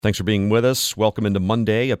Thanks for being with us. Welcome into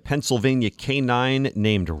Monday. A Pennsylvania K-9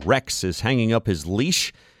 named Rex is hanging up his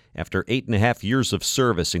leash after 8.5 years of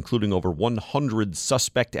service, including over 100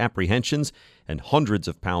 suspect apprehensions and hundreds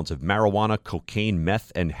of pounds of marijuana, cocaine,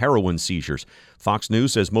 meth, and heroin seizures. Fox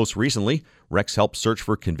News says most recently, Rex helped search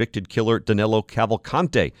for convicted killer Danilo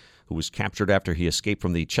Cavalcante, who was captured after he escaped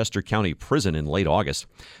from the Chester County prison in late August.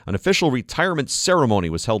 An official retirement ceremony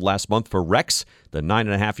was held last month for Rex, the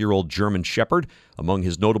 9.5-year-old German Shepherd. Among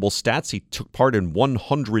his notable stats, he took part in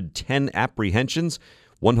 110 apprehensions,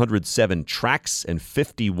 107 tracks, and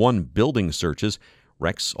 51 building searches.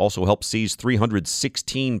 Rex also helped seize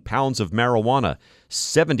 316 pounds of marijuana,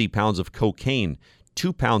 70 pounds of cocaine,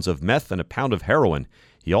 2 pounds of meth, and a pound of heroin.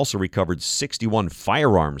 He also recovered 61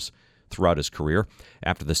 firearms throughout his career.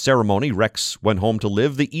 After the ceremony, Rex went home to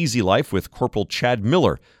live the easy life with Corporal Chad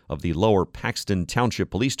Miller of the Lower Paxton Township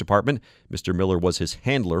Police Department. Mr. Miller was his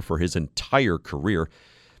handler for his entire career.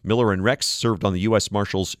 Miller and Rex served on the U.S.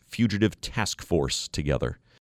 Marshals Fugitive Task Force together.